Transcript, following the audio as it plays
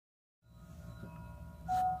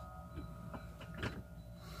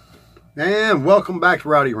And welcome back to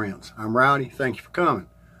Rowdy Rants. I'm Rowdy. Thank you for coming.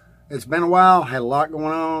 It's been a while, had a lot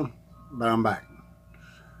going on, but I'm back.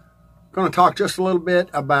 Going to talk just a little bit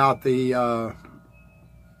about the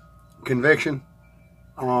conviction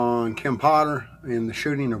on Kim Potter in the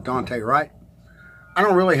shooting of Dante Wright. I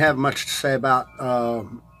don't really have much to say about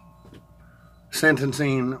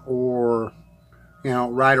sentencing or,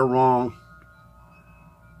 right or wrong,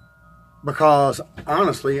 because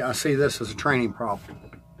honestly, I see this as a training problem.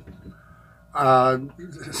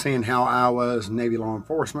 Seeing how I was Navy law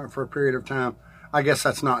enforcement for a period of time, I guess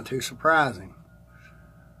that's not too surprising.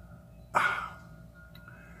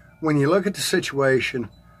 When you look at the situation,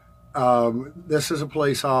 this is a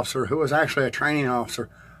police officer who was actually a training officer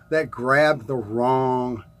that grabbed the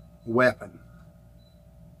wrong weapon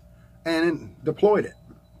and deployed it.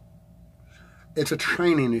 It's a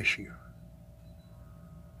training issue.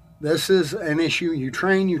 This is an issue. You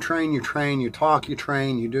train, you train, you train, you talk, you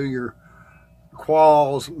train, you do your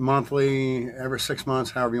quals monthly, every 6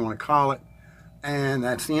 months, however you want to call it, and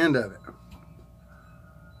that's the end of it.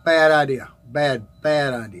 Bad idea. Bad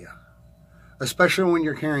idea. Especially when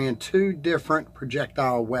you're carrying two different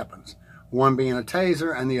projectile weapons, one being a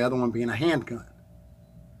taser and the other one being a handgun.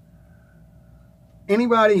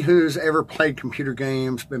 Anybody who's ever played computer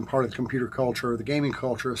games, been part of the computer culture or the gaming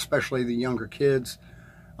culture, especially the younger kids,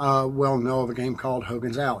 will know of a game called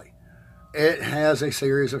Hogan's Alley. It has a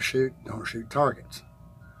series of don't shoot targets.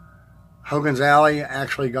 Hogan's Alley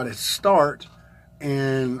actually got its start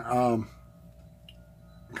in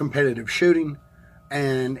competitive shooting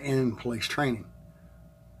and in police training,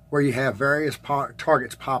 where you have various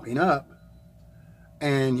targets popping up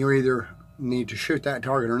and you either need to shoot that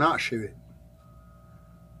target or not shoot it.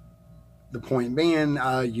 The point being,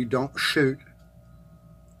 you don't shoot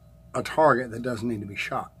a target that doesn't need to be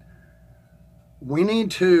shot. We need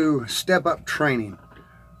to step up training.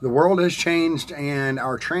 The world has changed and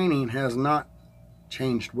our training has not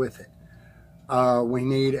changed with it. We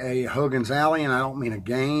need a Hogan's Alley, and I don't mean a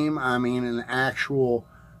game, I mean an actual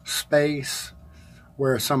space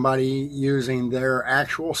where somebody using their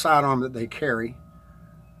actual sidearm that they carry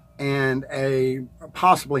and a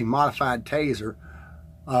possibly modified taser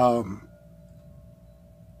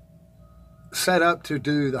set up to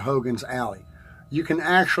do the Hogan's Alley. You can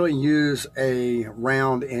actually use a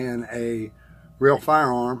round in a real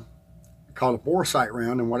firearm called a bore sight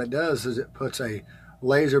round, and what it does is it puts a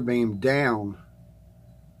laser beam down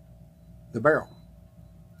the barrel.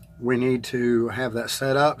 We need to have that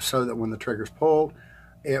set up so that when the trigger's pulled,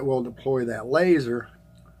 it will deploy that laser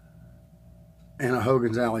in a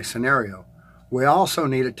Hogan's Alley scenario. We also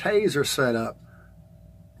need a taser set up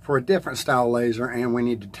for a different style laser, and we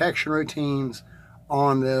need detection routines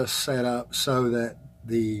on this setup so that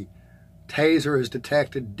the taser is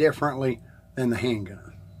detected differently than the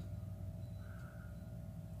handgun.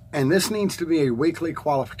 And this needs to be a weekly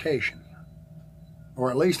qualification, or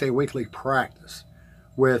at least a weekly practice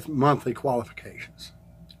with monthly qualifications.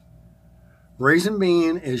 Reason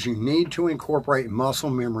being is you need to incorporate muscle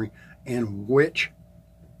memory in which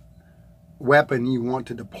weapon you want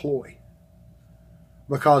to deploy.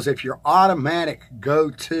 Because if your automatic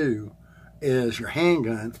go-to is your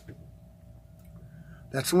handgun,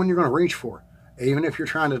 that's the one you're going to reach for, even if you're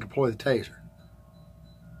trying to deploy the taser.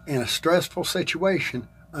 In a stressful situation,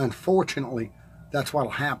 unfortunately, that's what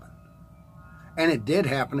will happen. And it did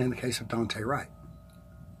happen in the case of Dante Wright.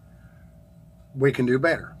 We can do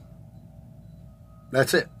better.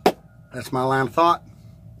 That's it. That's my line of thought.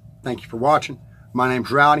 Thank you for watching. My name's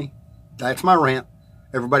Rowdy. That's my rant.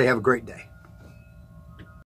 Everybody have a great day.